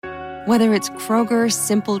Whether it's Kroger's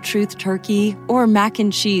Simple Truth Turkey or mac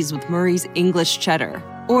and cheese with Murray's English Cheddar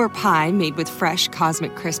or pie made with fresh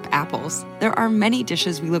Cosmic Crisp apples, there are many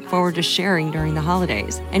dishes we look forward to sharing during the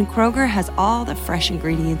holidays. And Kroger has all the fresh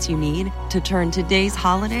ingredients you need to turn today's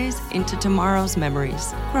holidays into tomorrow's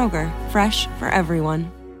memories. Kroger, fresh for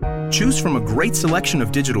everyone. Choose from a great selection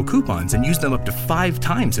of digital coupons and use them up to 5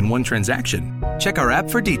 times in one transaction. Check our app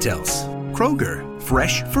for details. Kroger,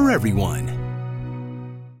 fresh for everyone.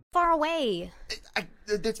 Far away.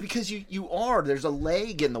 That's because you are. There's a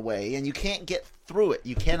leg in the way, and you can't get through it.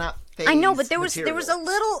 You cannot phase I know, but there was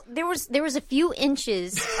a few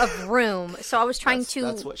inches of room, so I was trying to.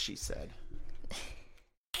 That's what she said.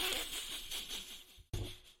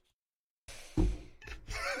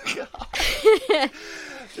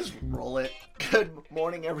 Just roll it. Good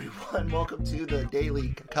morning, everyone. Welcome to the Daily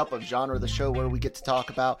Cup of Genre, the show where we get to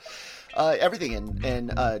talk about everything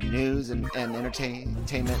in news and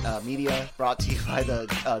entertainment media, brought to you by the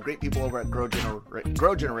great people over at Grow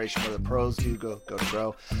Generation, where the pros do go to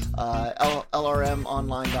grow.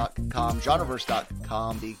 LRMonline.com,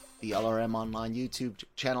 genreverse.com, the LRM Online YouTube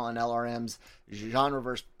channel, and LRM's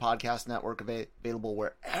Genreverse Podcast Network, available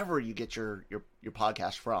wherever you get your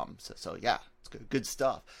podcast from. So yeah, it's good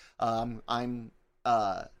stuff. Who am I?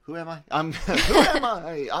 Who am I?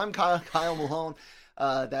 I'm Kyle Malone.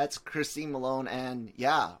 That's Christine Malone, and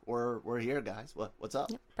yeah, we're here, guys. What's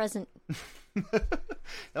up? Yep, present.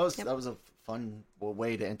 That was a fun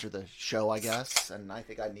way to enter the show, I guess, and I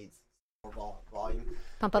think I need more volume.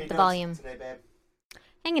 Pump up the volume today, babe.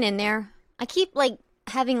 Hanging in there. I keep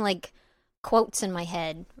having quotes in my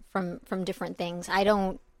head from different things. I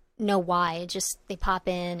don't know why. It just they pop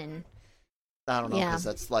in, and I don't know, because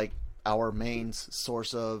that's our main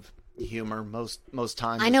source of humor most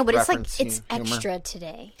times. I know, but it's humor. extra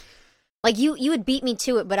today. You would beat me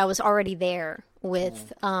to it, but I was already there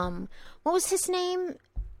with what was his name?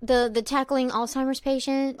 The tackling Alzheimer's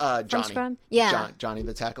patient. Johnny. Yeah, Johnny,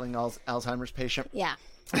 the tackling Alzheimer's patient. Yeah.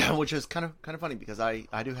 Which is kind of funny because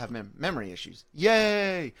I do have memory issues.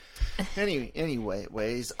 Yay!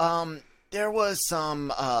 Anyways, there was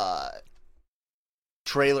some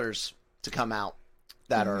trailers to come out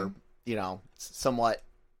that are somewhat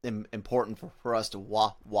important for us to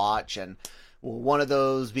watch, and one of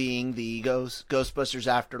those being the Ghostbusters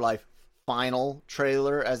Afterlife final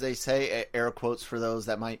trailer, as they say, air quotes for those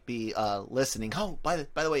that might be listening. Oh, by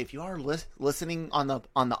the way, if you are listening on the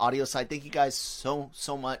audio side, thank you guys so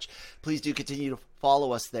much. Please do continue to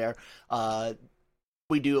follow us there.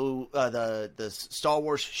 We do the Star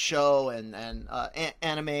Wars show and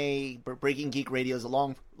anime Breaking Geek Radio is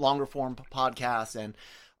a longer form podcast, and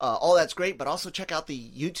all that's great. But also check out the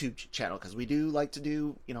YouTube channel, because we do like to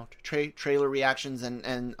do trailer reactions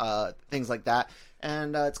and things like that.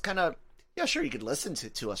 And it's kind of, yeah, sure, you could listen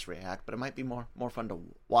to us react, but it might be more fun to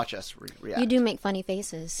watch us react. You do make funny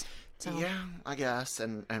faces. So. Yeah, I guess.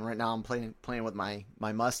 And right now I'm playing with my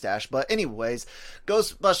mustache. But anyways,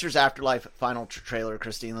 Ghostbusters Afterlife final trailer.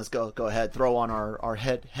 Christine, let's go ahead. Throw on our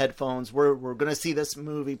headphones. We're gonna see this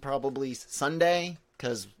movie probably Sunday,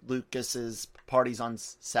 because Lucas's party's on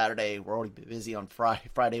Saturday. We're already busy on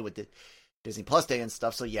Friday with the Disney Plus Day and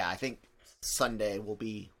stuff. So yeah, I think Sunday will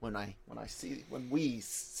be when we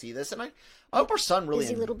see this, and I hope our son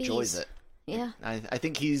really enjoys it. Yeah, I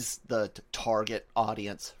think he's the target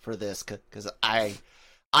audience for this, because I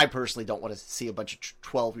personally don't want to see a bunch of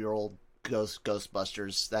 12-year-old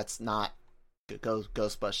Ghostbusters. That's not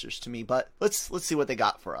Ghostbusters to me. But let's see what they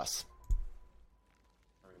got for us.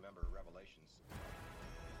 I remember Revelations.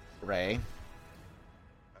 Ray.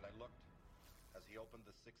 And I looked as he opened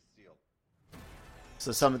the sixth seal.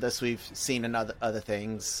 So some of this we've seen in other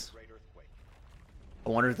things. I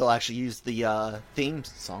wonder if they'll actually use the theme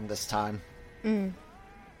song this time. Mm.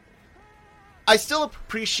 I still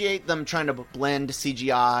appreciate them trying to blend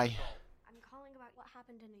CGI. I'm calling about what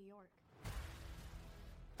happened in New York.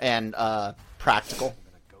 And practical.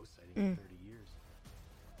 Mm.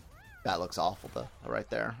 That looks awful, though, right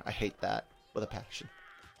there. I hate that with a passion.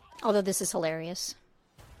 Although this is hilarious.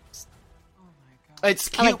 It's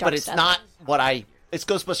cute, but it's not what It's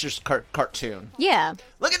Ghostbusters cartoon. Yeah.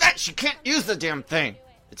 Look at that! She can't use the damn thing!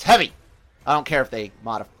 It's heavy! I don't care if they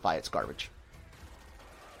modify its garbage.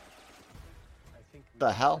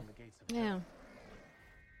 The hell? Yeah.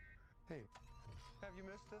 Hey, have you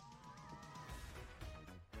missed us?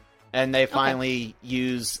 And they finally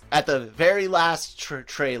use, at the very last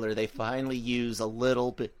trailer, they finally use a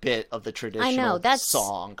little bit of the traditional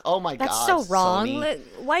song. Oh my god, that's so wrong. Sony.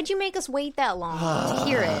 Why'd you make us wait that long to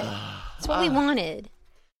hear it? That's what we wanted.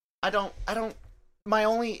 I don't, my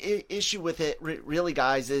only issue with it, really,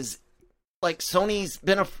 guys, is like Sony's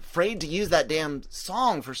been afraid to use that damn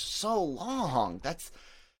song for so long.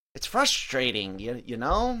 It's frustrating, you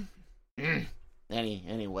know?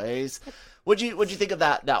 Anyways, what'd you think of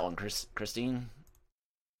that one, Christine?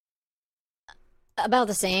 About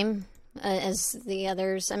the same as the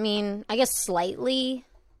others. I mean, I guess slightly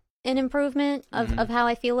an improvement of how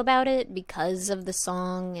I feel about it because of the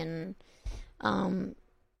song, and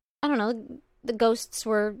I don't know, the ghosts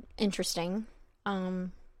were interesting.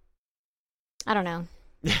 I don't know.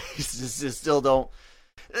 Still don't.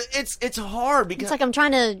 It's hard because it's like I'm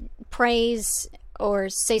trying to praise or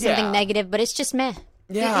say something negative, but it's just meh.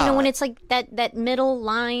 Yeah. You know, when it's like that middle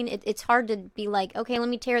line, it's hard to be like, okay, let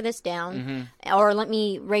me tear this down, or let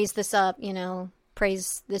me raise this up. You know,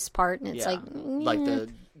 praise this part, and it's like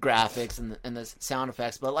the graphics and the sound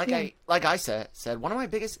effects. But like I said, one of my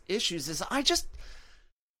biggest issues is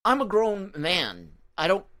I'm a grown man.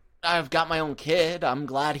 I've got my own kid. I'm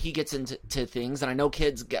glad he gets into things, and I know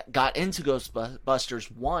kids got into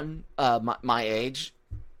Ghostbusters 1, my age.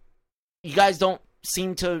 You guys don't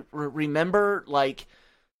seem to remember, like,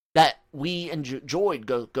 that we enjoyed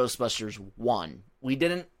Ghostbusters 1. We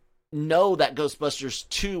didn't know that Ghostbusters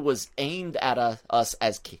 2 was aimed at us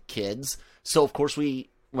as kids. So, of course,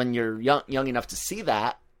 when you're young enough to see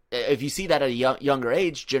that, if you see that at a younger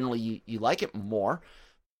age, generally you like it more.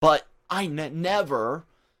 But I never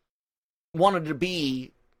wanted to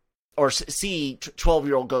be or see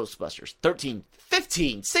 12-year-old Ghostbusters, 13,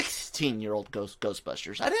 15, 16-year-old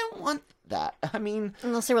Ghostbusters. I didn't want that. I mean,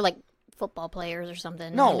 unless they were like football players or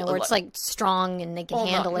something. No, where it's like strong and they can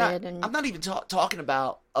handle it. And I'm not even talking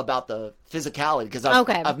about the physicality, because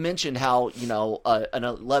I've mentioned how, you know, an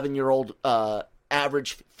 11-year-old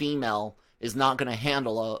average female is not going to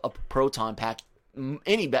handle a proton pack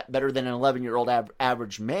any better than an 11-year-old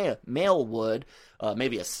average male would.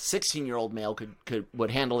 Maybe a 16-year-old male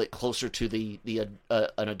would handle it closer to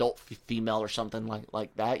an adult female or something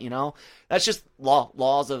like that. You know, that's just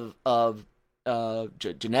laws of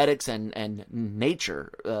genetics and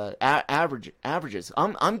nature, averages.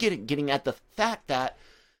 I'm getting at the fact that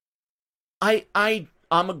I'm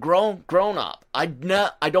a grown up. I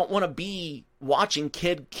don't want to be watching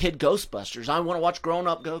kid Ghostbusters. I want to watch grown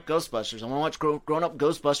up Ghostbusters. I want to watch grown up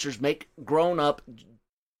Ghostbusters make grown up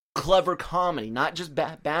clever comedy, not just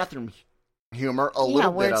bathroom humor. A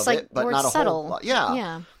little bit of it, but not a whole lot.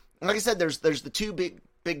 Yeah. Like I said, there's the two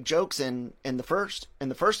big jokes in the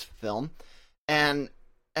first film, and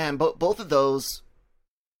both of those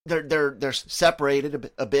they're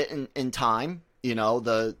separated a bit in time. You know,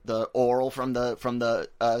 the oral from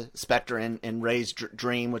the Spectre in Ray's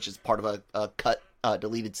dream, which is part of a cut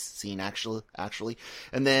deleted scene actually,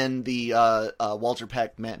 and then the Walter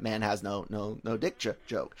Peck man has no dick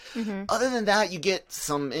joke. Other than that, you get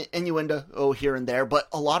some innuendo here and there, but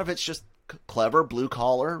a lot of it's just clever blue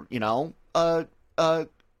collar, you know,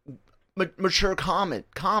 mature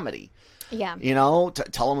comedy. Yeah, you know,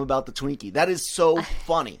 tell them about the Twinkie. That is so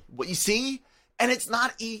funny. What you see. And it's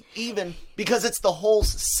not even because it's the whole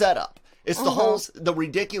setup. It's the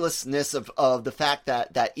ridiculousness of the fact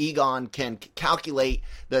that Egon can calculate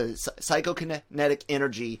the psychokinetic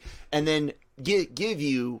energy and then give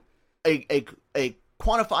you a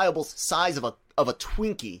quantifiable size of a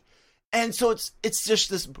Twinkie. And so it's just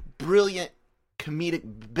this brilliant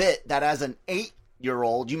comedic bit that as an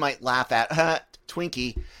 8-year-old you might laugh at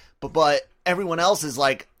Twinkie, but everyone else is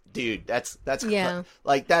like, dude, that's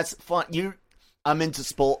like that's fun. I'm into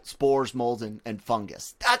spores, molds, and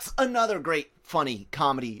fungus. That's another great, funny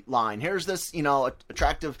comedy line. Here's this, you know,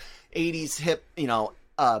 attractive 80s hip, you know,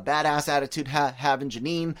 badass attitude having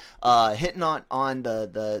Janine, hitting on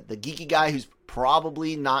the geeky guy who's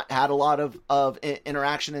probably not had a lot of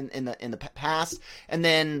interaction in the past. And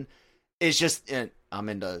then it's just, I'm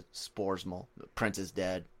into spores, mold, the prince is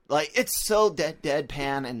dead. Like, it's so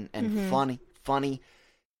deadpan and funny.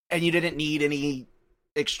 And you didn't need any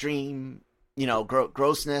extreme, you know,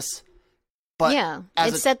 grossness. But yeah,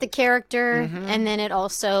 it set the character, and then it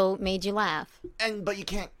also made you laugh. But you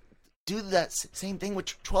can't do that same thing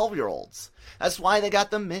with 12-year-olds. That's why they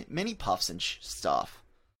got the mini puffs and stuff.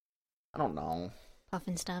 I don't know. Puff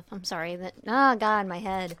and stuff. I'm sorry. Oh, God, my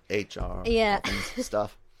head. HR. Yeah.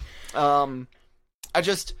 Stuff. I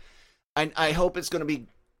hope it's going to be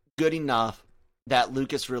good enough that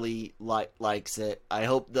Lucas really likes it. I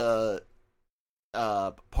hope the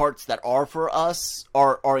parts that are for us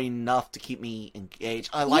are enough to keep me engaged.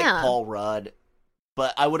 I like Paul Rudd,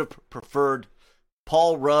 but I would have preferred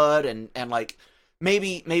Paul Rudd and like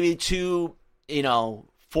maybe two, you know,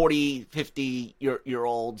 40, 50 year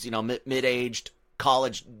olds, you know, mid-aged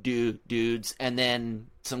college dudes, and then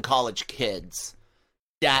some college kids.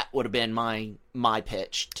 that would have been my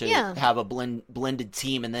pitch to have a blended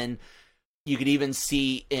team, and then you could even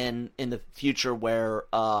see in the future where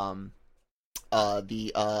the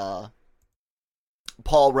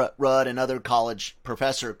Paul Rudd and other college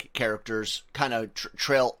professor characters kind of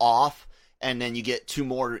trail off, and then you get 2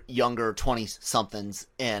 more younger 20-somethings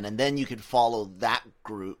in, and then you could follow that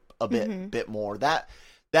group a bit more. That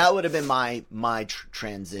would have been my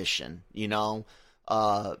transition, you know.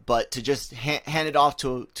 But to just hand it off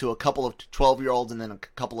to a couple of 12-year-olds and then a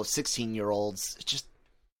couple of 16-year-olds, it's just,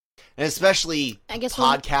 and especially I guess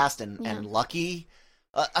Podcast and Lucky.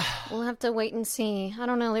 We'll have to wait and see. I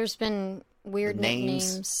don't know. There's been weird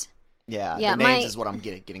nicknames. Yeah, the names is what I'm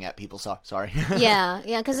getting at, people. Sorry. yeah,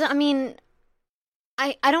 because, I mean,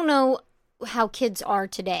 I don't know how kids are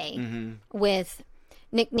today with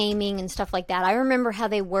nicknaming and stuff like that. I remember how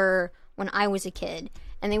they were when I was a kid,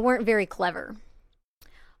 and they weren't very clever.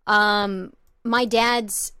 My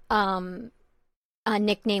dad's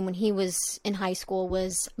nickname when he was in high school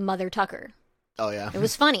was Mother Tucker. Oh, yeah. It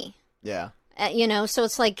was funny. Yeah. You know, so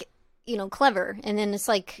it's like, you know, clever. And then it's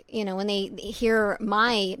like, you know, when they hear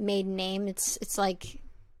my maiden name, it's like,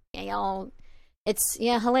 yeah, y'all, it's,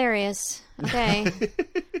 hilarious. Okay.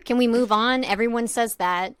 Can we move on? Everyone says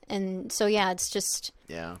that. And so, yeah, it's just.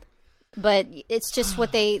 Yeah. But it's just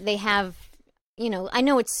what they have, you know, I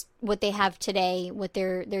know it's what they have today, what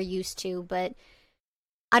they're used to, but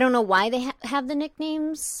I don't know why they have the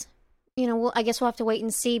nicknames. You know, I guess we'll have to wait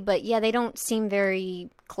and see. But yeah, they don't seem very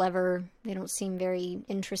clever. They don't seem very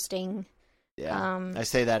interesting. Yeah, I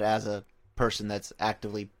say that as a person that's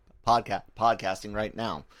actively podcasting right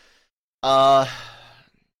now.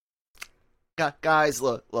 Guys,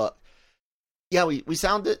 look. Yeah, we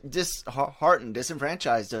sound disheartened,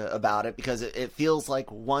 disenfranchised about it because it feels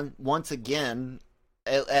like once again,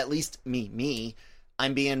 at least me,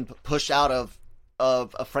 I'm being pushed out of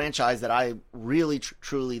a franchise that I really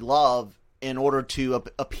truly love in order to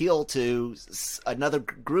appeal to another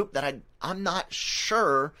group that I'm not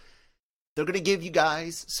sure they're going to give you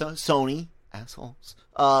guys, Sony assholes,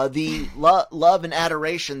 the love and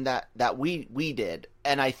adoration that we did,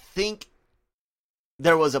 and I think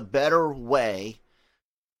there was a better way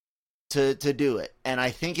to do it. And I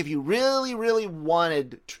think if you really, really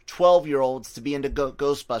wanted 12-year-olds to be into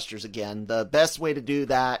Ghostbusters again, the best way to do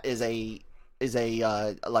that is a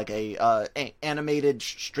animated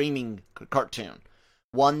streaming cartoon,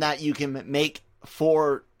 one that you can make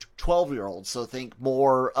for 12-year-olds. So think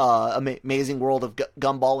more Amazing World of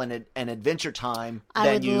Gumball and Adventure Time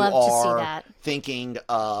than you are thinking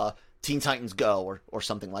Teen Titans Go or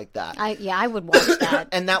something like that. I would watch that.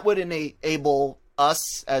 And that would enable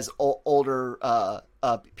us as older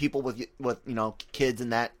people with you know, kids in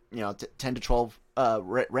that, you know, 10 to 12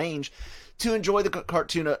 range to enjoy the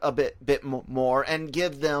cartoon a bit more and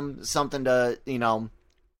give them something to, you know,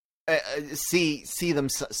 see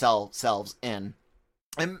themselves in.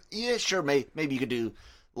 And yeah, sure, maybe you could do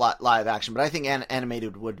live action, but I think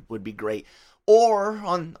animated would be great. Or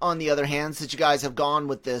on the other hand, since you guys have gone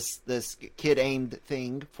with this kid aimed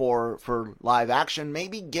thing for live action,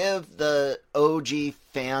 maybe give the OG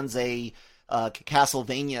fans a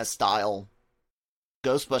Castlevania style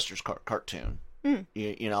Ghostbusters cartoon.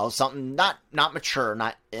 You know, something not mature,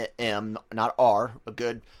 not M, not R, a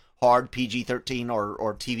good hard PG-13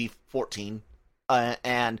 or TV-14,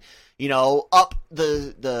 and you know, up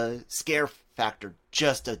the scare factor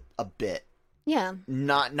just a bit. Yeah.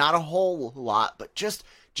 Not a whole lot, but just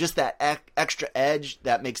that extra edge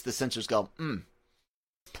that makes the sensors go,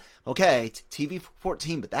 okay,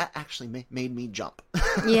 TV-14, but that actually made me jump.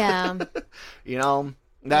 Yeah. You know,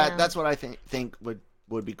 that's what I think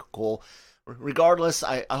would be cool. Regardless,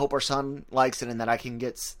 I hope our son likes it and that I can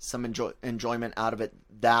get some enjoyment out of it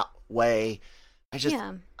that way. I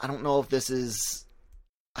don't know if this is.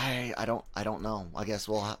 I don't know. I guess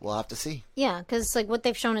we'll have to see. Yeah, because like what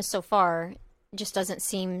they've shown us so far just doesn't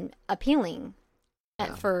seem appealing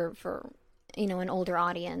for you know, an older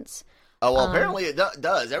audience. Oh well, apparently it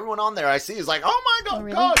does. Everyone on there I see is like, oh my god,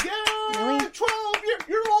 really? God, yeah, really?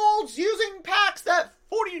 12-year-olds using packs that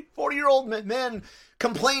 40-year-old men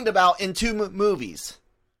complained about in 2 movies.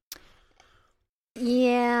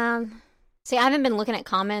 Yeah. See, I haven't been looking at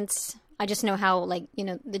comments. I just know how, like, you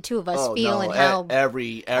know, the two of us feel and how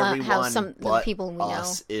everyone how some the people we know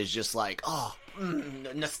is just like,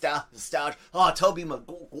 nostalgia. Oh, Tobey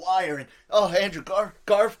Maguire and Andrew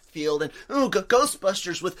Garfield and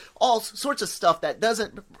Ghostbusters with all sorts of stuff that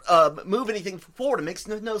doesn't move anything forward. It makes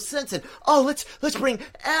no sense. And let's bring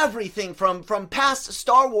everything from past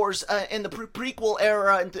Star Wars in the prequel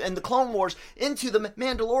era and the Clone Wars into the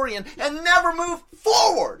Mandalorian and never move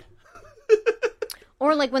forward.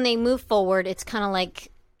 Or like when they move forward, it's kind of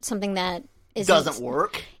like something that doesn't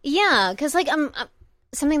work. Yeah, because like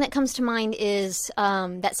something that comes to mind is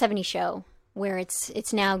that 70s show where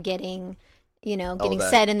it's now getting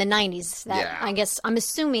set in the 90s. I guess I'm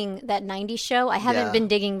assuming that 90s show. I haven't been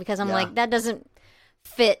digging because I'm like, that doesn't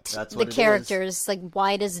fit the characters. Like,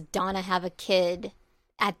 why does Donna have a kid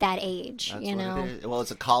at that age? Well, it's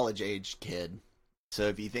a college age kid. So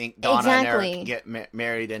if you think Donna and Eric get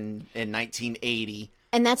married in 1980,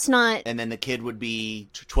 and that's not, and then the kid would be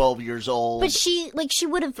 12 years old, but she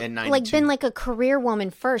would have been like a career woman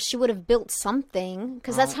first. She would have built something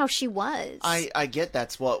because that's how she was. I get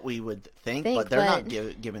that's what we would think but they're not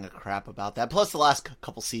giving a crap about that. Plus, the last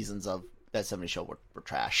couple seasons of that 70s show were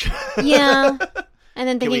trash. Yeah. And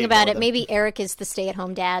then thinking about it, maybe Eric is the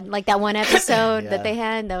stay-at-home dad. Like that one episode that they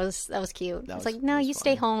had, that was cute. It's like, no, you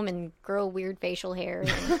stay home and grow weird facial hair.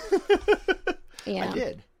 And, I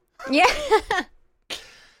did. Yeah.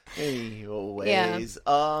 Anyways,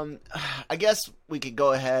 I guess we could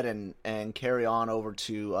go ahead and carry on over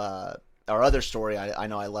to our other story. I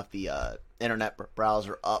know I left the internet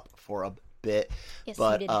browser up for a bit, yes,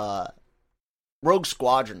 but you did. Rogue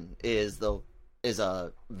Squadron is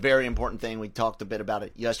a very important thing. We talked a bit about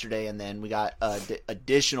it yesterday, and then we got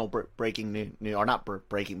additional breaking news, or not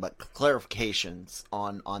breaking, but clarifications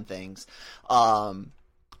on things.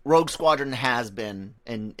 Rogue Squadron has been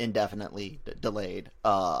indefinitely delayed.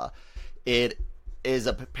 It is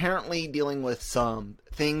apparently dealing with some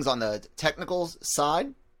things on the technical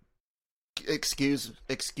side. Excuse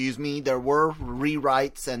me. There were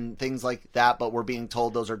rewrites and things like that, but we're being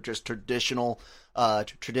told those are just traditional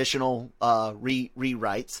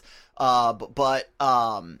rewrites. But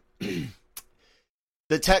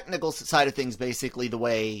the technical side of things, basically the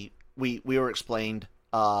way we were explained,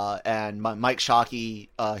 and Mike Shockey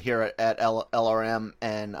here at LRM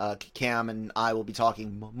and Cam and I will be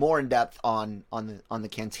talking more in depth on the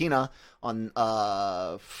Cantina on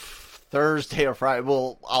Thursday or Friday.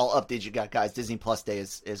 I'll update you guys. Disney Plus Day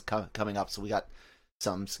is coming up, so we got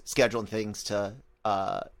some scheduling things to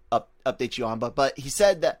update you on. But he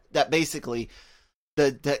said that basically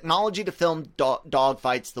the technology to film dog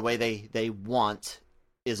fights the way they want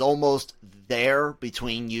is almost there,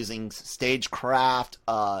 between using stagecraft,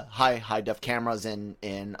 high def cameras in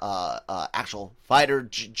actual fighter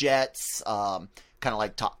jets, kind of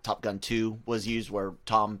like Top Gun 2 was used, where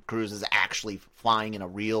Tom Cruise is actually flying in a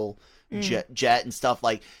real jet and stuff.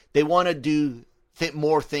 Like, they want to do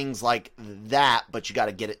more things like that, but you got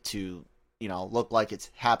to get it to look like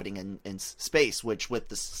it's happening in space. Which with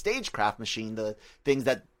the stagecraft machine, the things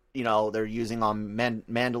that they're using on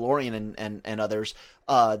Mandalorian and others,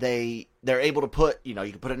 they're able to put, you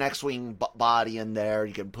can put an X-wing body in there,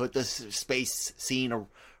 you can put this space scene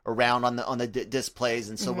around on the displays,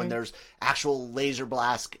 and so when there's actual laser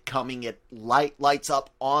blast coming, it lights up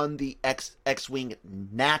on the X-wing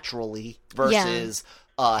naturally versus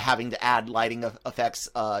having to add lighting effects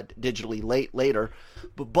digitally later.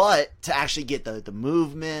 But to actually get the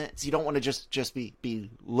movements, you don't want to just be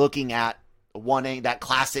looking at that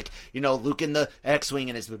classic, Luke in the X-wing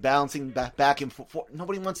and it's bouncing back and forth.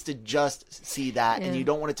 Nobody wants to just see that, and you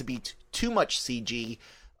don't want it to be too much CG.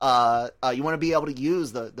 You want to be able to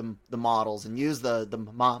use the models and use the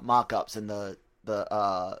mock-ups and the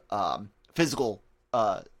physical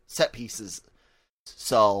set pieces.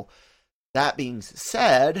 So that being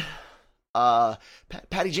said,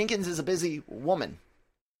 Patty Jenkins is a busy woman.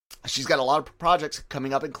 She's got a lot of projects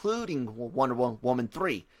coming up, including Wonder Woman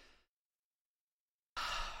 3.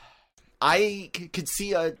 I could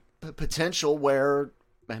see a potential where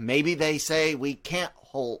maybe they say we can't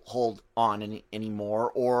hold on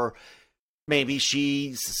anymore, or maybe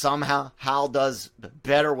she somehow does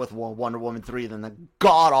better with Wonder Woman 3 than the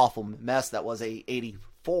god-awful mess that was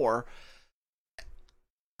 84.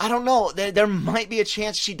 I don't know. There might be a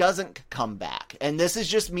chance she doesn't come back, and this is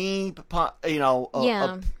just me,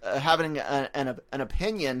 having an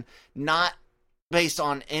opinion, not based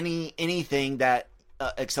on anything that.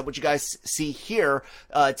 Except what you guys see here.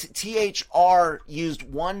 THR used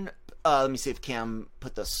one. Let me see if Cam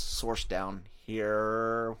put the source down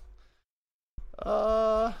here.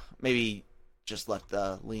 Maybe just left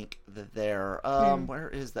the link there. Where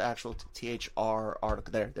is the actual THR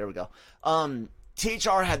article? There we go.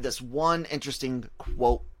 THR had this one interesting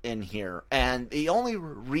quote in here, and the only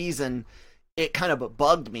reason it kind of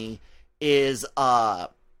bugged me is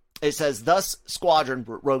it says, thus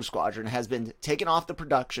Rogue Squadron has been taken off the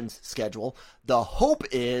production schedule. The hope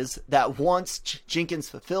is that once Jenkins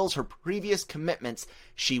fulfills her previous commitments,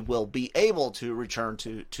 she will be able to return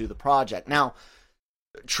to the project. Now,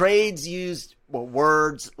 trades used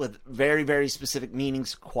words with very, very specific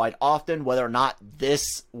meanings quite often. Whether or not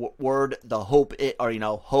this word, the hope,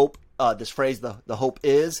 hope, this phrase, the hope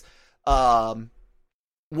is,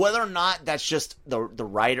 whether or not that's just the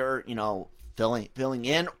writer, filling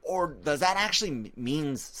in, or does that actually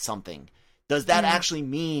mean something? Does that actually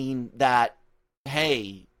mean that,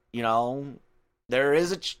 hey, there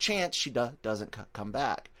is a chance she doesn't come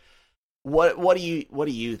back? What do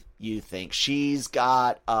you think? She's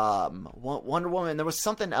got Wonder Woman. There was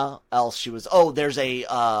something else. She was there's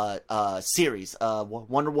a series,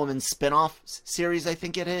 Wonder Woman spinoff series. I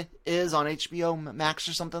think it is on HBO Max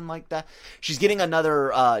or something like that. She's getting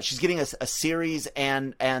another. She's getting a series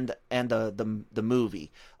and the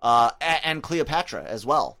movie and Cleopatra as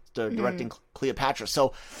well. Directing Cleopatra.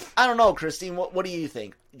 So I don't know, Christine. What do you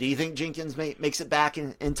think? Do you think Jenkins makes it back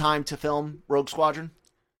in time to film Rogue Squadron?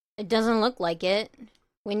 It doesn't look like it.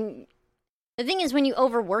 The thing is, when you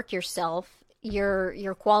overwork yourself,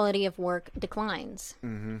 your quality of work declines.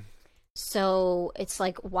 Mm-hmm. So it's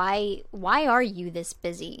like, why are you this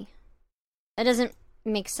busy? That doesn't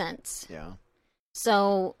make sense. Yeah.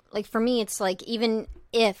 So, like, for me, it's like, even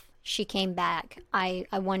if she came back, I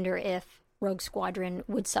wonder if Rogue Squadron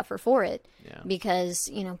would suffer for it. Yeah.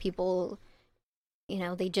 Because, people,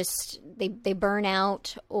 they burn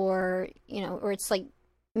out, or it's like,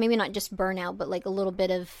 maybe not just burnout, but like a little bit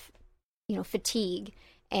of, fatigue,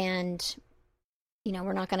 and,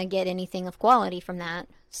 we're not going to get anything of quality from that.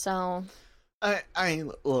 So, I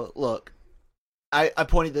look, I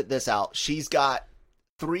pointed this out. She's got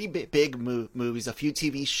 3 big movies, a few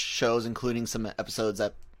TV shows, including some episodes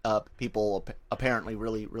that people apparently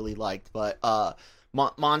really liked. But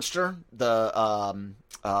Monster, the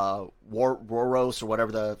Warros or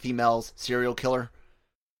whatever, the female serial killer.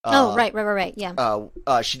 Right.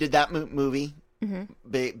 Yeah. She did that movie. Mm-hmm.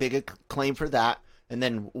 Big acclaim for that. And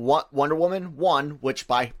then Wonder Woman 1, which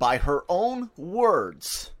by her own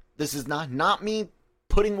words, this is not me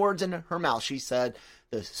putting words in her mouth. She said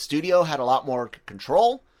the studio had a lot more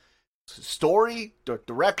control, story,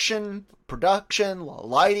 direction, production,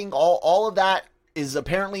 lighting, all of that is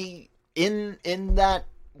apparently in that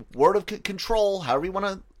word of control. However you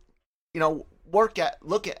want to, look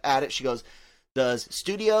at it. She goes, the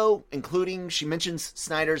studio, including, she mentions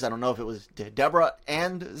Snyder's, I don't know if it was Deborah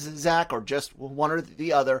and Zach or just one or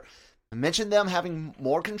the other, mentioned them having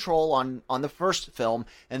more control on the first film,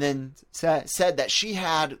 and then said that she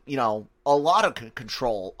had, a lot of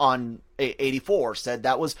control on 84, said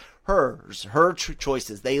that was her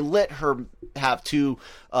choices. They let her have 2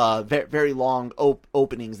 very long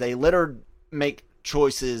openings. They let her make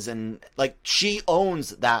choices, and like, she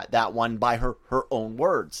owns that one by her own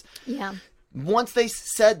words. Yeah. Once they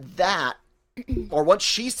said that, or once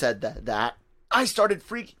she said that, I started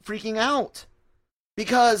freaking out.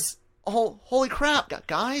 Because, holy crap,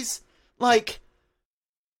 guys. Like,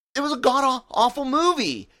 it was a god-awful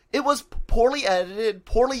movie. It was poorly edited,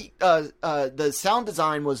 the sound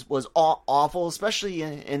design was awful, especially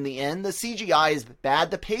in the end. The CGI is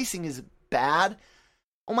bad, the pacing is bad.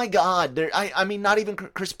 Oh my God! I mean, not even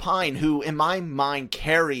Chris Pine, who in my mind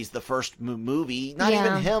carries the first movie, not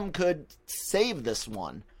even him could save this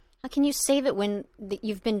one. How can you save it when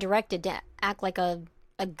you've been directed to act like a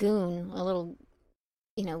goon, a little,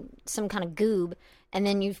 some kind of goob, and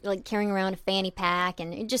then you're like carrying around a fanny pack,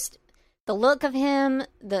 and it just, the look of him,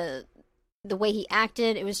 the way he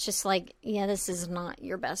acted, it was just like, yeah, this is not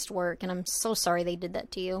your best work, and I'm so sorry they did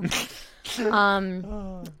that to you.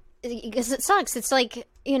 Because it sucks. It's like,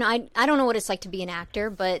 I don't know what it's like to be an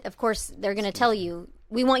actor, but of course they're going to tell you,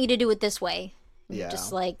 we want you to do it this way. And you're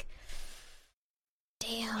just like,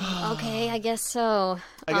 damn, okay, I guess so.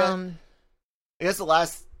 I guess the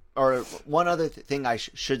last, or one other thing I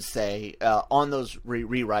should say on those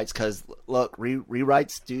rewrites, because look,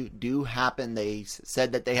 rewrites do happen. They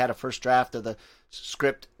said that they had a first draft of the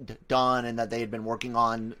script done, and that they had been working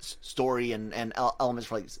on story and elements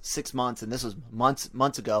for like 6 months, and this was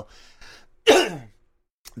months ago.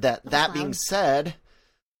 That being said,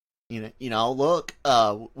 look,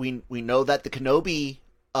 we know that the Kenobi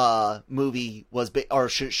movie was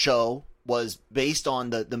show was based on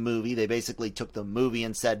the movie. They basically took the movie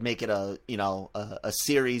and said make it a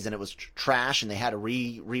series, and it was trash, and they had to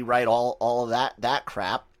rewrite all of that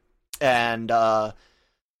crap. And I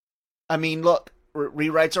mean, look,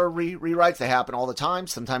 rewrites are rewrites. They happen all the time.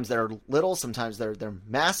 Sometimes they're little, sometimes they're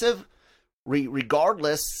massive.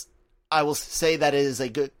 Regardless, I will say that it is a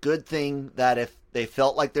good thing that if they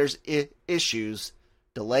felt like there's issues,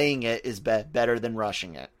 delaying it is better than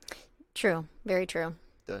rushing it. True, very true.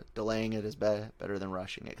 Delaying it is better than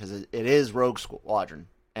rushing it, because it is Rogue Squadron.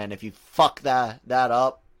 And if you fuck that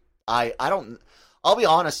up, I'll be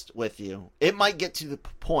honest with you. It might get to the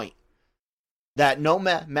point that no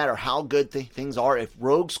matter how good things are, if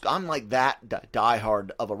I'm like that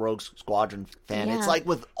diehard of a Rogue Squadron fan. Yeah. It's like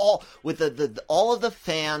with all of the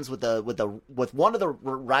fans, with one of the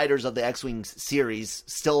writers of the X-Wing series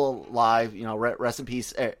still alive. Rest in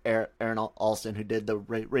peace, Aaron Alston, who did the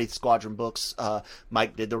Wraith Squadron books.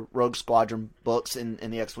 Mike did the Rogue Squadron books in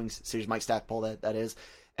the X-Wing series. Mike Stackpole, that is.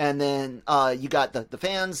 And then you got the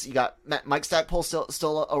fans, you got Mike Stackpole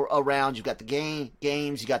still around, you got the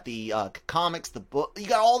games, you got the comics, the book, you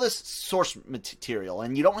got all this source material,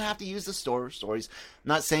 and you don't have to use the stories. I'm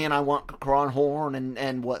not saying I want Coron Horn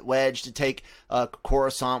and Wedge to take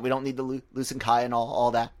Coruscant. We don't need the Lucian Kai and all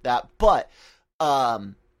that. But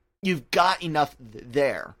you've got enough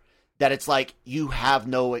there that it's like you have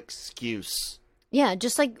no excuse. Yeah,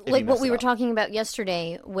 just like what we were talking about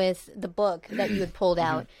yesterday with the book that you had pulled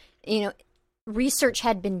out. Research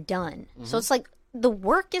had been done. So it's like the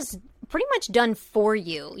work is pretty much done for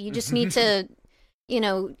you. You just need to,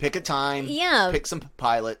 pick a time. Yeah. Pick some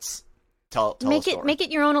pilots. Tell make a story. Make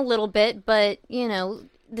it your own a little bit, but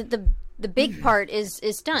the big part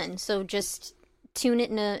is done. So just tune it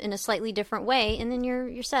in a slightly different way, and then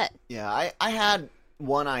you're set. Yeah, I had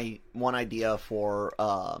one idea for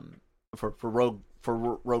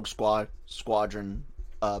Rogue Squadron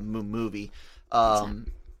movie, and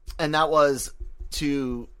that was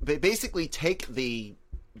to basically take the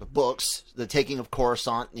books, the Taking of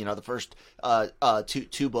Coruscant, the first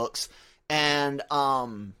two books, and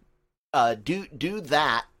do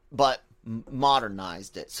that, but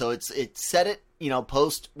modernized it. So it's set it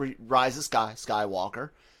post Rise of Skywalker.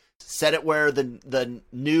 Set it where the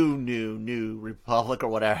new Republic or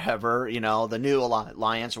whatever, the new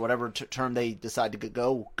alliance or whatever term they decide to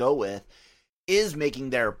go with, is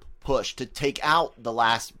making their push to take out the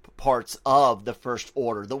last parts of the First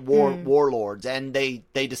Order, the warlords, and they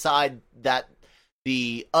decide that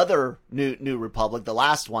the other new Republic, the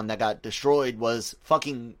last one that got destroyed, was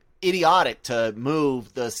fucking idiotic to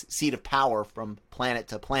move the seat of power from planet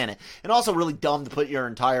to planet, and also really dumb to put your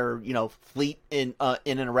entire fleet in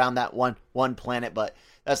and around that one planet. But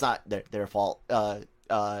that's not their fault.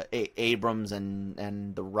 Abrams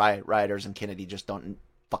and the writers and Kennedy just don't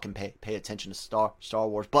fucking pay attention to Star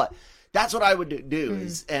Wars. But that's what I would do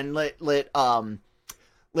is and let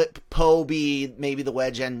Poe be maybe the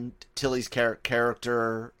Wedge and Tilly's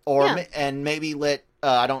character, and maybe let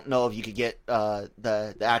I don't know if you could get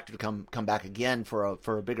the actor to come back again for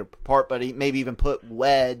a bigger part, but maybe even put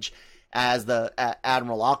Wedge as the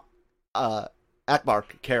Admiral Akbar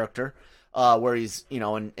character, where he's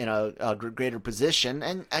in a greater position,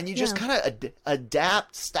 and you just kind of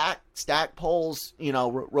adapt Stackpole's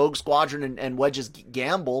Rogue Squadron and Wedge's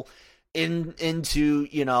gamble into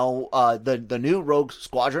the new Rogue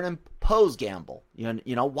Squadron and Poe's gamble.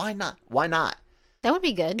 Why not? That would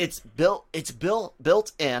be good. It's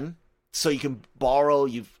built in, so you can borrow.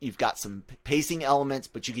 You've got some pacing elements,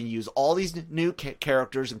 but you can use all these new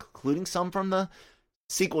characters, including some from the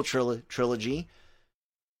sequel trilogy.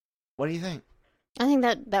 What do you think? I think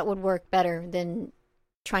that would work better than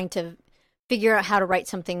trying to figure out how to write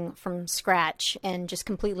something from scratch and just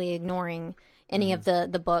completely ignoring any of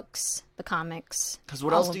the books, the comics. Because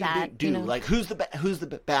what else do you do? Like, who's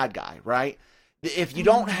the bad guy, right? If you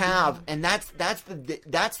don't have, and that's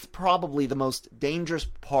probably the most dangerous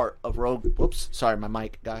part of Rogue. Whoops, sorry, my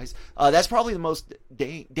mic, guys. That's probably the most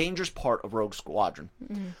dangerous part of Rogue Squadron.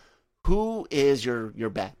 Mm-hmm. Who is your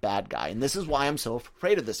bad guy? And this is why I'm so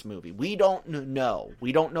afraid of this movie. We don't know.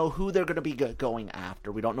 We don't know who they're going to be going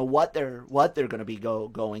after. We don't know what they're going to be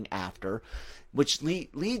going after, which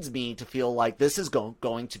leads me to feel like this is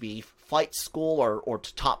going to be Flight School or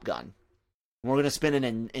Top Gun. We're going to spend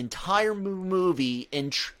an entire movie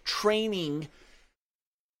in training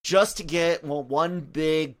just to get one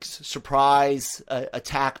big surprise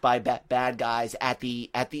attack by bad guys at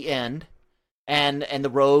the end, and the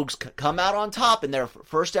rogues come out on top in their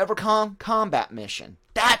first ever combat mission.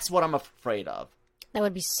 That's what I'm afraid of. That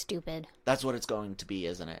would be stupid. That's what it's going to be,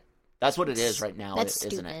 isn't it? That's what it is right now, That's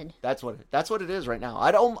isn't stupid. it? That's what it is right now.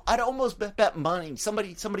 I'd almost bet money.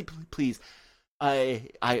 Somebody, please. I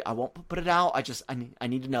won't put it out. I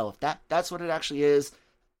need to know if that's what it actually is.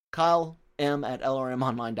 Kyle M at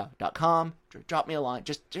lrmonline.com. Drop me a line.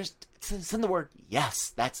 Just send the word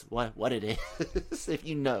yes. That's what it is. If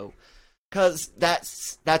you know, because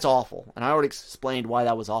that's awful. And I already explained why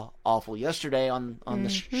that was awful yesterday on the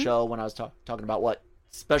show when I was talking about what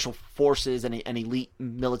special forces and elite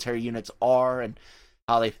military units are and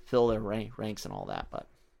how they fill their ranks and all that. But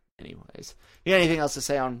anyways, you got anything else to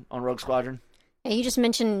say on Rogue Squadron? Yeah, you just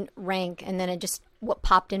mentioned rank, and then what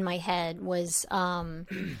popped in my head was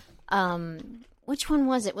which one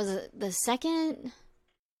was it? Was it the second?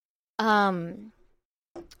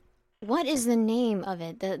 What is the name of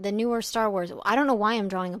it? The newer Star Wars. I don't know why I'm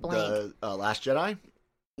drawing a blank. The Last Jedi?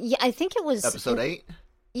 Yeah, I think it was Episode 8?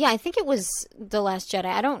 Yeah, I think it was The Last Jedi.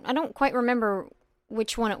 I don't quite remember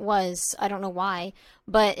which one it was. I don't know why,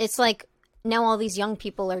 but it's like now all these young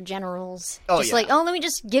people are generals. Like, oh, let me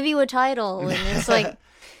just give you a title, and it's like,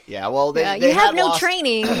 yeah, well, they have no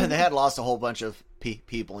training. They had lost a whole bunch of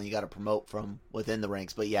people, and you got to promote from within the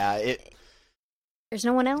ranks. But yeah, there's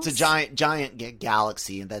no one else. It's a giant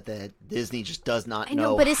galaxy, and that the Disney just does not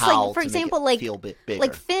know. But it's how like, for to example, make it feel bit bigger.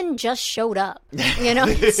 Like Finn just showed up. You know,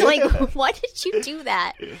 it's like, why did you do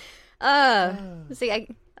that? See,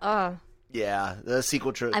 yeah, the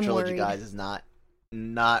sequel trilogy, worried. guys, is not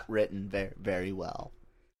written very, very well.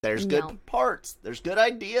 There's good parts. There's good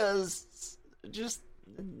ideas. Just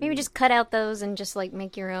maybe just cut out those and just like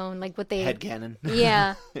make your own, like what they headcanon.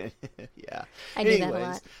 Yeah, yeah. I do that a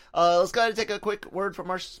lot. Let's go ahead and take a quick word from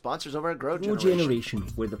our sponsors over at Grow Generation,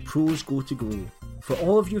 where the pros go to grow. For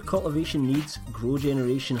all of your cultivation needs, Grow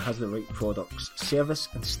Generation has the right products, service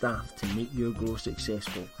and staff to make your grow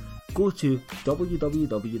successful. Go to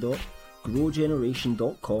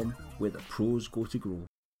www.growgeneration.com, where the pros go to grow.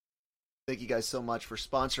 Thank you guys so much for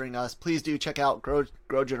sponsoring us. Please do check out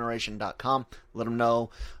growgeneration.com. Let them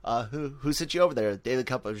know who sent you over there. Daily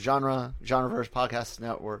Cup of Genreverse Podcast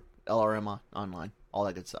Network, LRM Online, all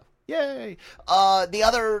that good stuff. Yay! The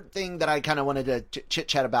other thing that I kind of wanted to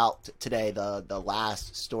chit-chat about today, the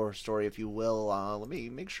last story, if you will. Let me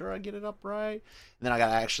make sure I get it up right. And then I got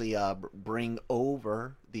to actually bring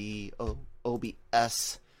over the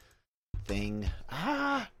OBS thing.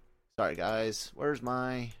 Sorry, guys. Where's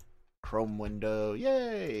my Chrome window?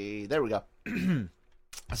 Yay! There we go.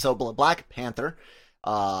 So, Black Panther.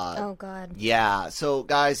 Oh, God. Yeah. So,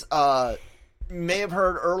 guys, may have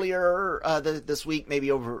heard earlier this week, maybe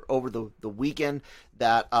over the weekend,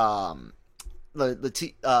 that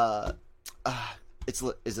is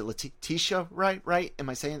it Letitia, right? Am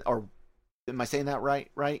I saying that right?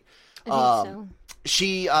 I think so.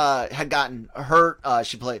 She had gotten hurt.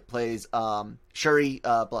 She plays Shuri,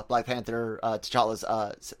 Black Panther,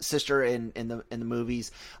 T'Challa's sister in the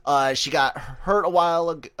movies. She got hurt a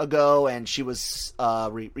while ago, and she was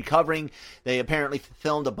recovering. They apparently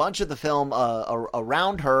filmed a bunch of the film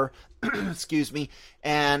around her. Excuse me.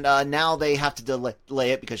 And now they have to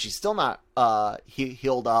delay it because she's still not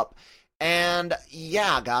healed up. And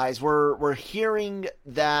yeah, guys, we're hearing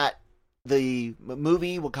that the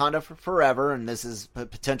movie Wakanda Forever, and this is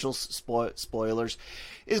potential spoilers,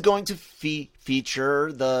 is going to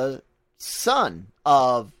feature the son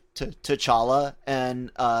of T'Challa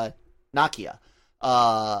and Nakia.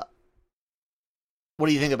 What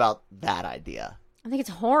do you think about that idea? I think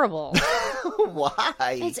it's horrible.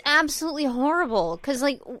 Why? It's absolutely horrible. Because,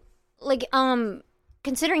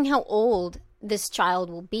 considering how old this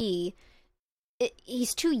child will be,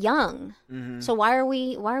 he's too young. Mm-hmm. So why are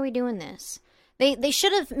we doing this? They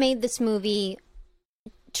should have made this movie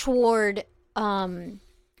toward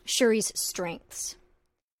Shuri's strengths,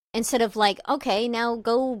 instead of like, okay, now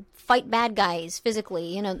go fight bad guys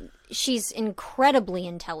physically. You know, she's incredibly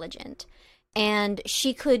intelligent, and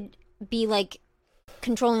she could be like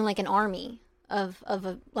controlling like an army of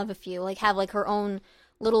a few, like have like her own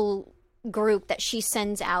little group that she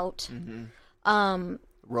sends out. Mm-hmm.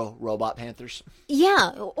 Robot Panthers.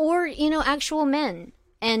 Yeah, or actual men,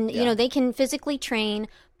 and they can physically train,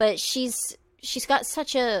 but she's got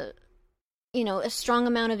such a a strong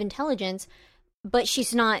amount of intelligence, but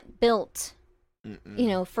she's not built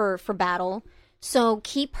for battle. So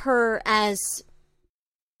keep her as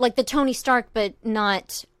like the Tony Stark, but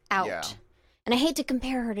not out. Yeah. And I hate to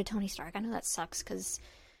compare her to Tony Stark. I know that sucks because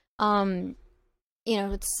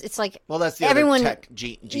it's like, well, that's the everyone, other tech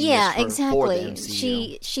genius. Yeah, exactly. For the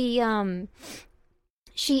MCU.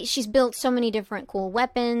 She's built so many different cool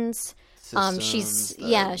weapons. Systems,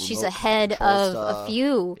 she's ahead of a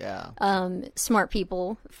few smart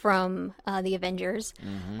people from the Avengers.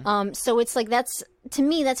 Mm-hmm. So it's like, to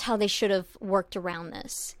me that's how they should have worked around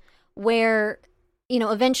this, where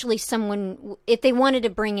eventually someone, if they wanted to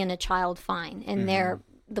bring in a child, fine, and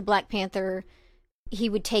the Black Panther, he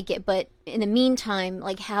would take it, but in the meantime,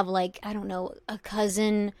 like, have like, I don't know, a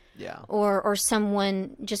cousin, or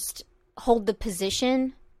someone just hold the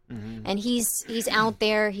position, and he's out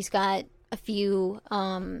there. He's got a few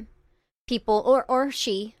people, or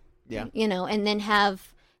she, and then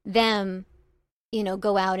have them,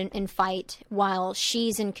 go out and fight while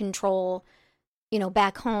she's in control,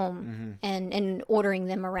 back home, and ordering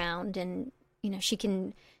them around, and she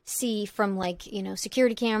can see from like,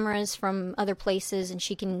 security cameras from other places, and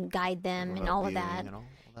she can guide them and all of that.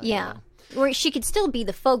 Yeah. Where she could still be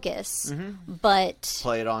the focus, but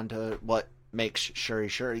play it on to what makes Shuri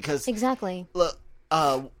Shuri. Because exactly. Look,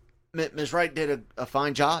 Ms. Wright did a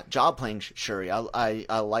fine job playing Shuri. I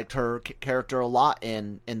liked her character a lot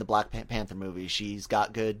in the Black Panther movie. She's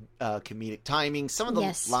got good comedic timing. Some of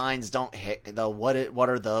the lines don't hit though. What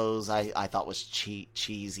are those? I thought was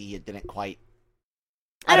cheesy. It didn't quite.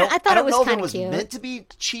 I thought it was kind of cute. Meant to be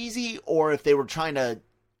cheesy, or if they were trying to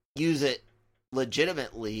use it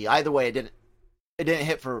legitimately. Either way, it didn't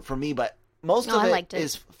hit for me. But most of it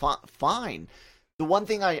is fine. The one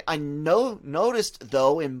thing I noticed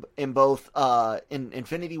though in both in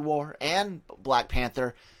Infinity War and Black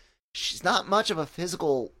Panther, she's not much of a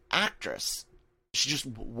physical actress. She just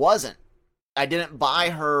wasn't. I didn't buy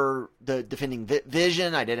her defending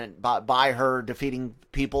Vision. I didn't buy her defeating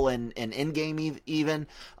people in Endgame even.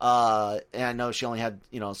 And I know she only had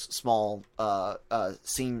small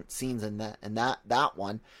scenes in that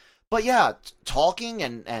one. But yeah, talking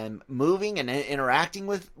and moving and interacting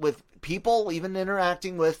with people, even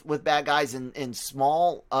interacting with bad guys in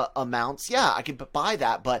small amounts. Yeah, I could buy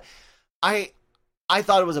that, but I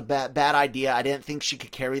thought it was a bad idea. I didn't think she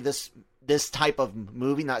could carry this type of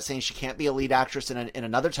movie. Not saying she can't be a lead actress in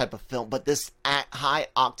another type of film, but this high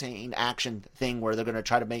octane action thing where they're going to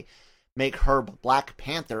try to make her Black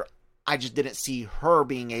Panther, I just didn't see her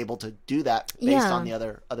being able to do that based on the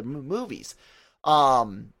other movies.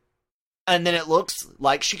 And then it looks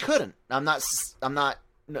like she couldn't. I'm not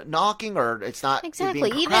knocking, or it's not exactly.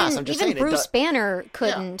 Being crass. I'm just even saying Bruce Banner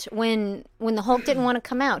couldn't when the Hulk didn't want to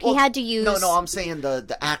come out. He had to use. No. I'm saying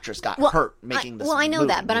the actress got hurt making this. Well, I know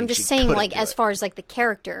that, but I'm just saying, like, as far as like the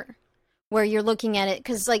character, where you're looking at it,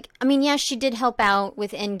 because like, I mean, yes, she did help out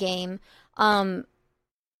with Endgame. Well,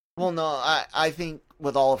 no, I think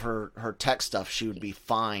with all of her tech stuff, she would be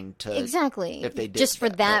fine to exactly if they did just for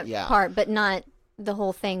that yeah. part, but not the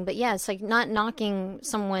whole thing. But yeah, it's like not knocking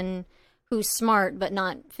someone who's smart but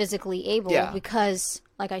not physically able, because,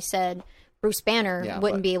 like I said, Bruce Banner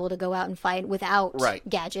wouldn't be able to go out and fight without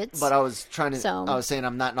gadgets. But I was I was saying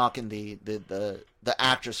I'm not knocking the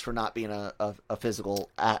actress for not being a physical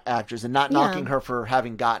actress, and not knocking her for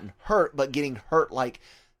having gotten hurt, but getting hurt like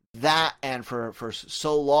that, and for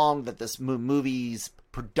so long that this movie's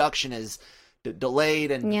production is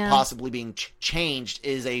delayed and possibly being changed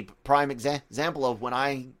is a prime example of when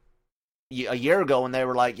a year ago when they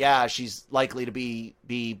were like, yeah, she's likely to be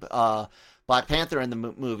Black Panther in the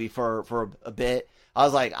movie for a bit. I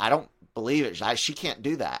was like, I don't believe it. She can't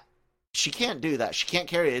do that. She can't do that. She can't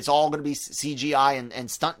carry it. It's all going to be CGI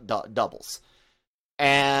and stunt doubles.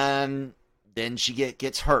 And then she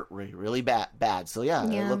gets hurt really bad. So yeah,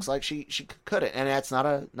 it looks like she couldn't, and that's not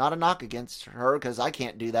a knock against her, because I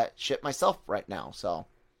can't do that shit myself right now. So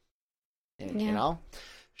you know,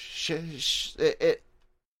 it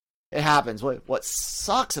happens. What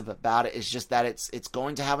sucks about it is just that it's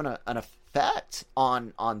going to have an effect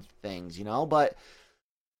on things, you know. But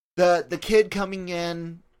the kid coming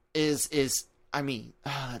in is I mean,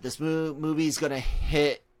 this movie's gonna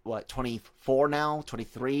hit. What, 24 now?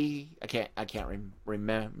 23? I can't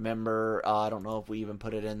remember. I don't know if we even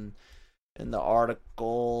put it in the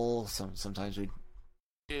article. Sometimes we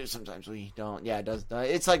do, sometimes we don't. Yeah, it does.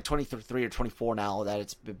 It's like 23 or 24 now that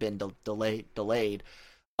it's been delayed.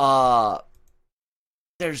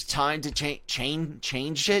 There's time to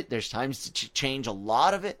change it. There's times to change a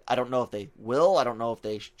lot of it. I don't know if they will. I don't know if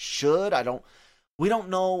they should. We don't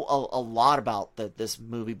know a lot about this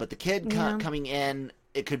movie, but the kid coming in,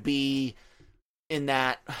 it could be in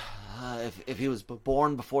that if he was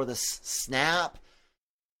born before the snap,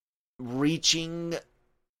 reaching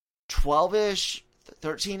 12-ish,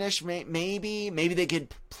 13-ish, maybe they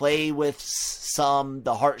could play with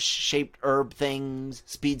the heart-shaped herb things,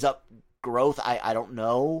 speeds up growth. I don't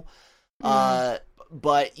know.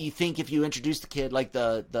 But you think if you introduce the kid, like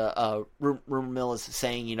the rumor mill is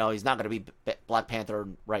saying, you know, he's not going to be Black Panther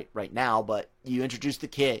right now, but you introduce the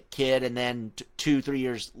kid, and then 2-3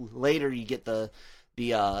 years later you get the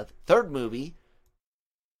third movie.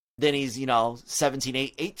 Then he's, you know,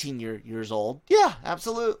 17, 18 years old. Yeah,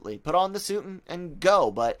 absolutely. Put on the suit and go.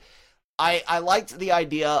 But I liked the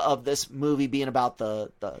idea of this movie being about the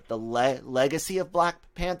legacy of Black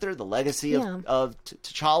Panther, the legacy of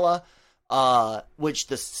T'Challa. Which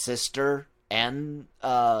the sister and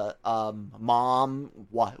mom,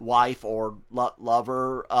 wife, or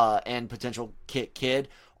lover, and potential kid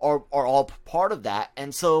are all part of that.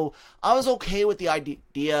 And so I was okay with the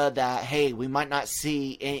idea that, hey, we might not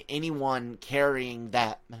see anyone carrying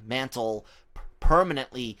that mantle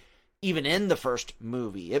permanently even in the first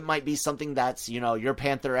movie. It might be something that's, your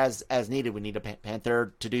Panther as needed. We need a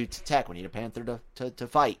Panther to do tech. We need a Panther to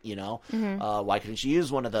fight, Why couldn't you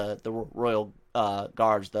use one of the Royal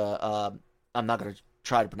Guards? I'm not going to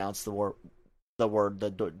try to pronounce the word,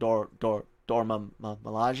 Dorma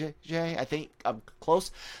Melage, I think. I'm close.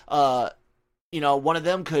 One of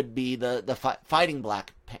them could be the fighting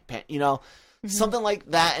Black Panther, something like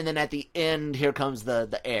that. And then at the end, here comes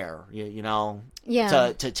the heir,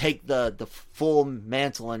 Yeah. to take the full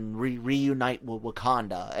mantle and reunite with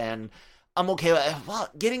Wakanda. And I'm okay with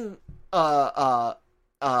getting God,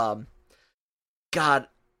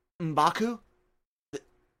 M'Baku.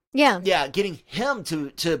 Yeah, getting him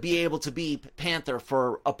to be able to be Panther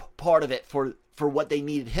for a part of it for what they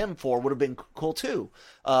needed him for would have been cool too.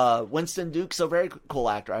 Winston Duke's a very cool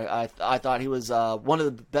actor. I thought he was one of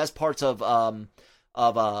the best parts of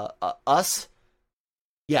Us.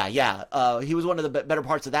 Yeah. He was one of the better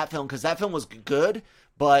parts of that film, because that film was good,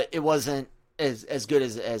 but it wasn't as good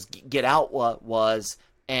as Get Out was.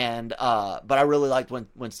 And but I really liked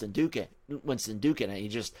Winston Duke in it.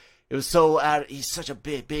 It was so he's such a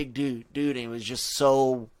big dude, and he was just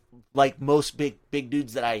so like most big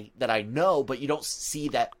dudes that I know, but you don't see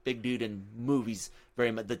that big dude in movies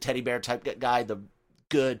very much. The teddy bear type guy, the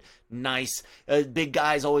good, nice, big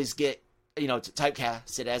guys always get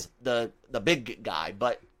typecasted as the big guy,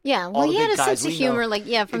 but yeah, well, he had a sense of humor, from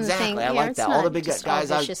exactly, the thing. I like that. All the big guys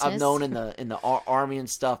I've known in the army and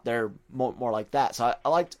stuff, they're more like that. So I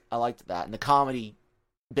liked that, and the comedy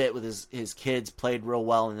bit with his kids played real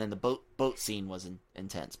well, and then the boat scene was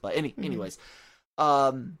intense. But anyways,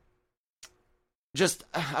 just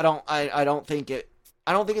I don't think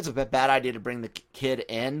it's a bad idea to bring the kid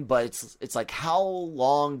in, but it's like, how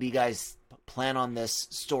long do you guys plan on this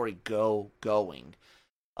story going?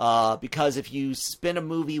 Because if you spin a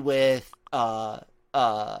movie with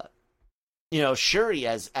Shuri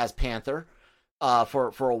as Panther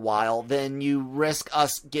for a while, then you risk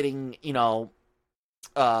us getting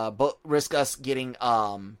kind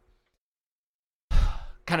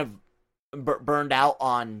of burned out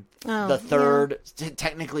on the third,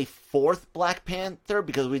 technically fourth Black Panther,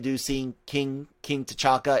 because we do see King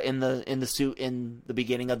T'Chaka in the suit in the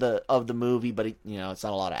beginning of the movie, but it's not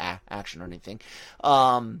a lot of action or anything.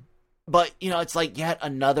 But it's like yet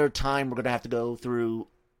another time we're gonna have to go through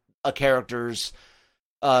a character's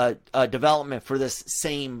development for this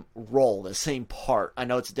same role, the same part. I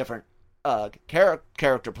know it's a different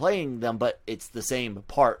character playing them, but it's the same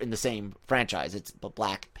part in the same franchise. It's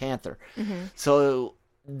Black Panther. Mm-hmm. So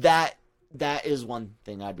that is one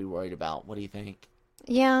thing I'd be worried about. What do you think?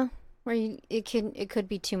 Yeah, it could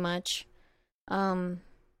be too much. I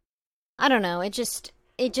don't know. It just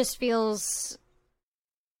feels,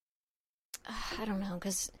 I don't know,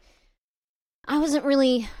 because I'm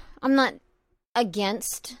not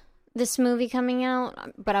against this movie coming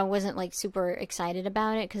out, but I wasn't like super excited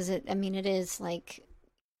about it, because it is like,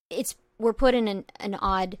 we're put in an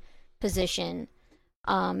odd position,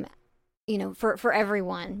 for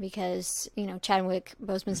everyone, because Chadwick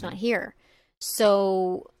Boseman's not here,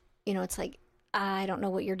 so it's like, I don't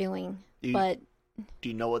know what you're doing. But do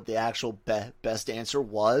you know what the actual best answer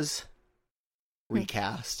was?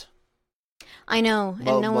 Recast. I know,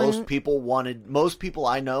 and most people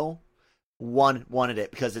I know wanted it,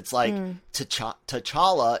 because it's like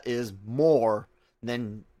T'Challa is more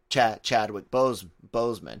than Chadwick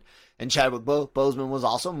Boseman, and Chadwick Boseman was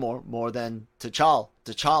also more than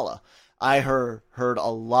T'Challa. I heard a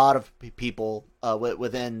lot of people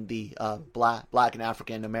within the Black and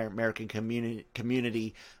African American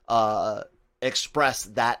community express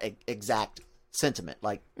that exact sentiment.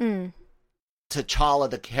 Like T'Challa,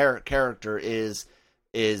 the character, is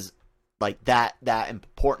like that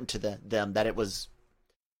important to them, that it was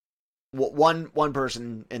one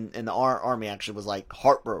person in the army actually was like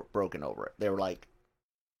heartbroken over it. They were like,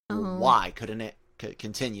 why couldn't it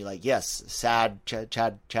continue? Like, yes, sad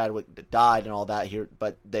Chadwick died and all that here,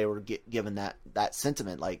 but they were given that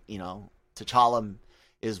sentiment, like, T'Challa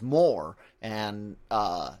is more, and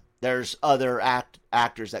there's other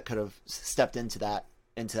actors that could have stepped into that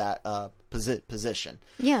position.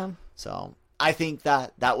 Yeah. So I think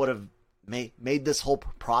that would have made this whole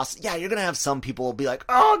process. Yeah, you're gonna have some people be like,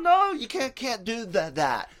 "Oh no, you can't do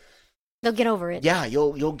that." They'll get over it. Yeah,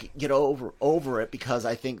 you'll get over it, because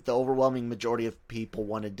I think the overwhelming majority of people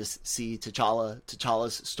wanted to see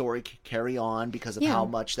T'Challa's story carry on, because of how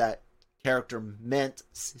much that character meant,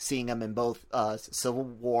 seeing him in both Civil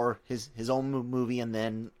War, his own movie, and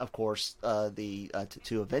then of course the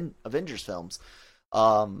two Avengers films.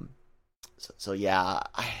 So yeah,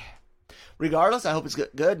 regardless, I hope it's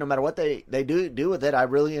good. No matter what they do with it, I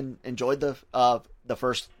really enjoyed the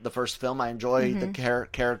first film. I enjoy the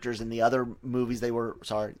characters in the other movies they were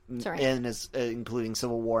in, including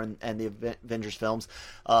Civil War and the Avengers films.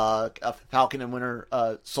 Falcon and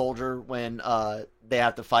Winter Soldier, when they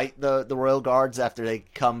have to fight the Royal Guards after they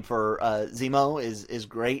come for Zemo, is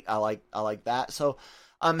great. I like that. So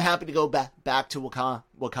I'm happy to go back to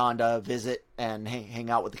Wakanda, visit and hang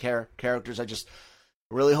out with the characters. I just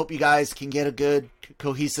really hope you guys can get a good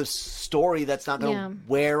cohesive story that's not going to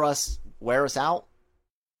wear us out.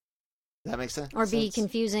 Does that make sense? Or be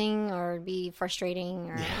confusing or be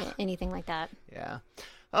frustrating or anything like that. Yeah.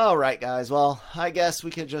 All right, guys. Well, I guess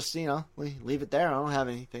we could just, leave it there. I don't have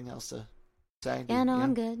anything else to say.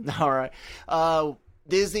 I'm good. All right.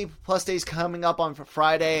 Disney Plus Day is coming up on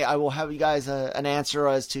Friday. I will have you guys an answer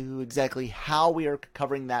as to exactly how we are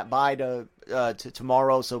covering that by to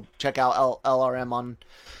tomorrow. So check out LRM on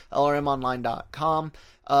LRMonline.com.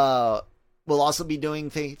 We'll also be doing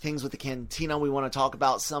things with the Cantina. We want to talk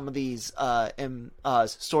about some of these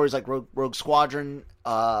stories like Rogue Squadron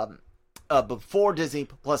before Disney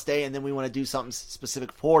Plus Day, and then we want to do something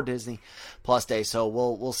specific for Disney Plus Day. So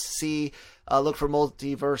we'll see. Look for Marvel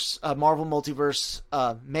Multiverse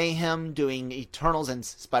Mayhem doing Eternals and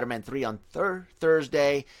Spider-Man 3 on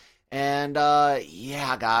Thursday. And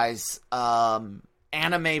guys,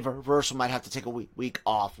 Anime Versal might have to take a week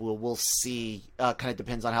off. We'll see. Kind of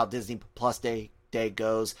depends on how Disney Plus Day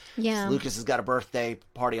goes. Yeah. Lucas has got a birthday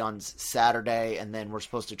party on Saturday, and then we're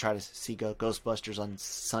supposed to try to see Ghostbusters on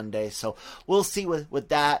Sunday. So we'll see with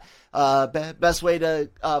that. Best way to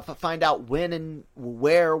find out when and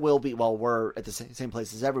where we'll be. Well, we're at the same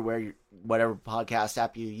places everywhere, whatever podcast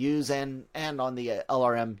app you use, and on the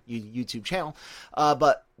LRM YouTube channel.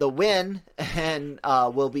 But the when and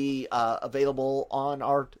will be available on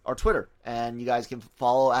our Twitter, and you guys can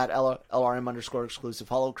follow at LRM_exclusive.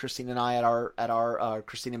 Follow Christine and I at our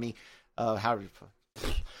Christine and me.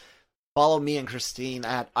 Follow me and Christine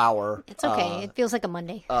at our. It's okay. It feels like a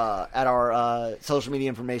Monday. At our social media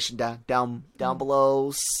information down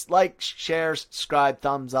below. Like, share, subscribe,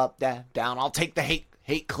 thumbs up, down. I'll take the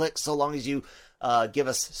hate clicks so long as you give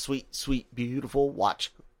us sweet, beautiful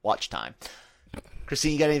watch time.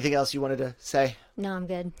 Christine, you got anything else you wanted to say? No, I'm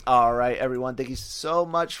good. All right, everyone. Thank you so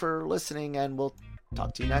much for listening, and we'll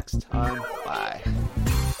talk to you next time. Bye.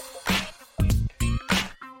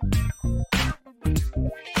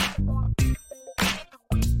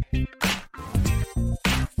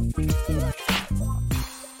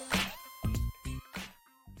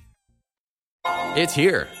 It's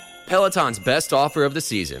here. Peloton's best offer of the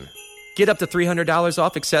season. Get up to $300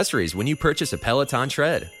 off accessories when you purchase a Peloton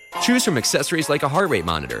tread. Choose from accessories like a heart rate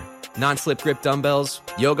monitor, non-slip grip dumbbells,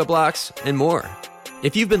 yoga blocks, and more.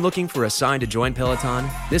 If you've been looking for a sign to join Peloton,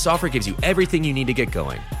 this offer gives you everything you need to get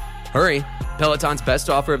going. Hurry! Peloton's best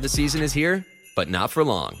offer of the season is here, but not for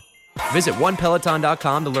long. Visit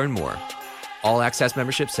onepeloton.com to learn more. All access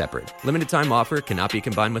membership separate. Limited time offer cannot be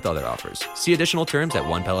combined with other offers. See additional terms at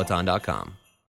onepeloton.com.